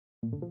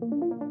I'm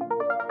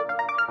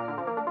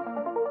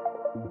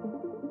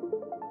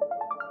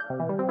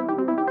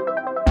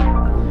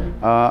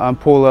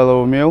Paul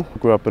Alo-Emile.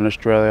 Grew up in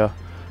Australia,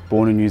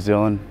 born in New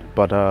Zealand,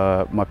 but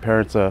my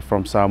parents are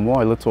from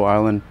Samoa, a little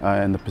island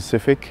in the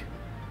Pacific.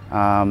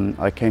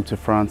 I came to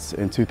France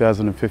in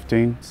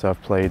 2015, so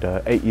I've played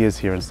 8 years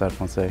here in Stade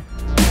Français.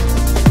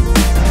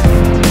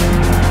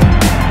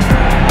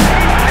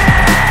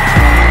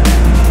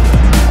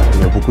 Il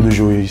y a beaucoup de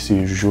joueurs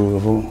ici. Je joue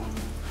avant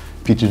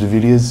Peter de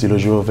Villiers, il a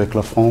joué avec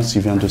la France,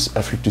 il vient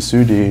d'Afrique du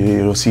Sud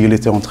et aussi il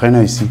était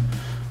entraîneur ici,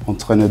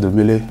 entraîneur de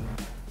mêlée.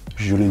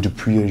 Je joue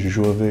depuis, je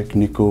joue avec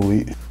Nico,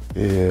 oui.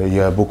 Et il y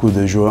a beaucoup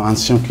de joueurs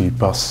anciens qui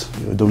passent.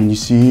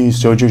 Dominici,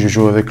 Sergio, je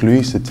joue avec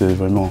lui, c'était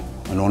vraiment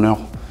un honneur.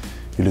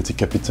 Il était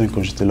capitaine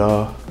quand j'étais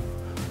là.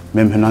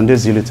 Même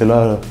Hernandez, il était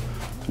là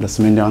la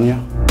semaine dernière.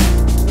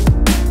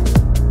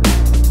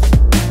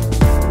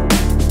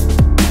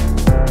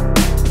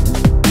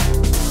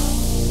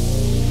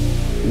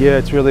 Yeah,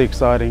 it's really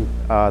exciting.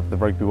 The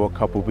Rugby World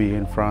Cup will be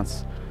in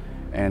France.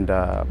 And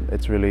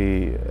it's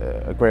really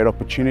a great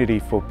opportunity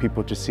for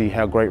people to see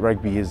how great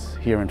rugby is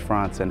here in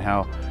France and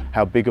how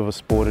big of a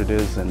sport it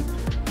is, and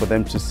for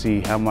them to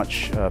see how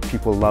much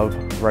people love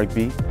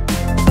rugby.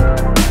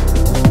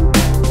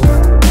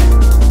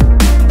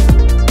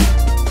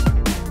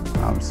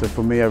 So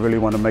for me, I really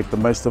want to make the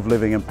most of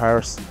living in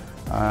Paris,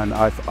 and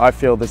I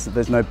feel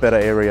there's no better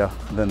area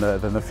than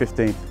the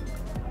 15th.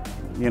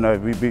 You know,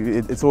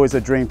 it's always a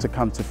dream to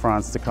come to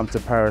France, to come to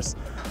Paris.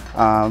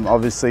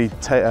 Obviously,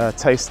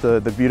 taste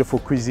the beautiful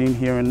cuisine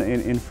here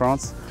in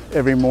France.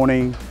 Every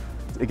morning,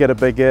 get a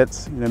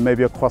baguette, you know,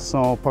 maybe a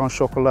croissant, pain au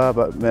chocolat,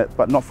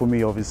 but not for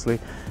me, obviously.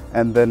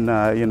 And then,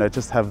 you know,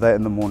 just have that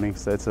in the morning.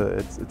 So it's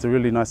a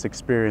really nice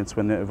experience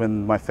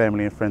when my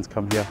family and friends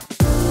come here.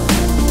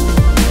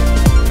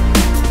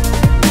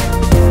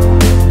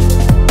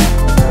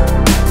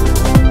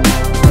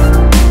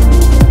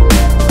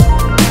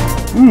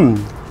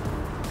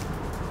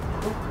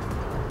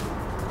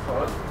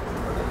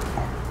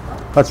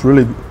 That's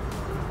très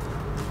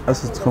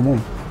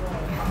bon.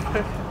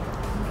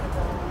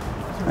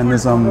 And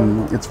there's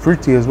it's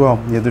fruity as well.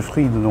 Il y a des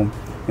fruits dedans.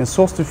 Il y a une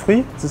sauce de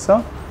fruits, c'est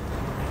ça?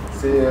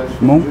 C'est gelée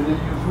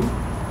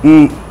yuzu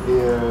et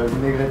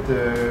vinaigrette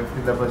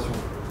fruits de la passion.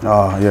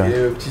 Ah, yeah.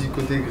 Et le petit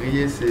côté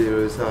grillé,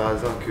 c'est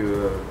sarrasin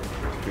que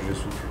je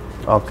souffle.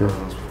 Ah, ok.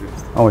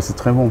 Ah ouais, c'est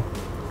très bon.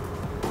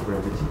 Bon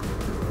appétit.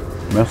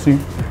 Merci.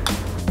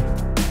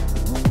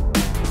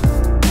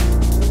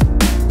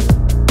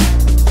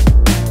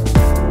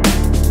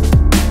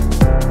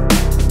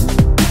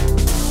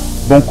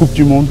 Bonne Coupe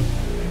du Monde.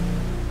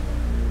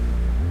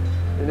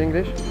 In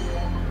English?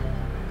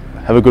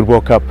 Have a good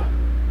World Cup.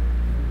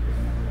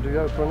 Do you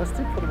have a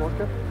pronostic for the World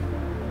Cup?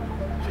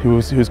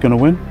 Who's going to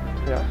win?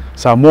 Yeah.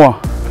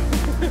 Samoa.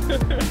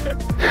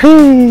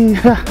 Hey!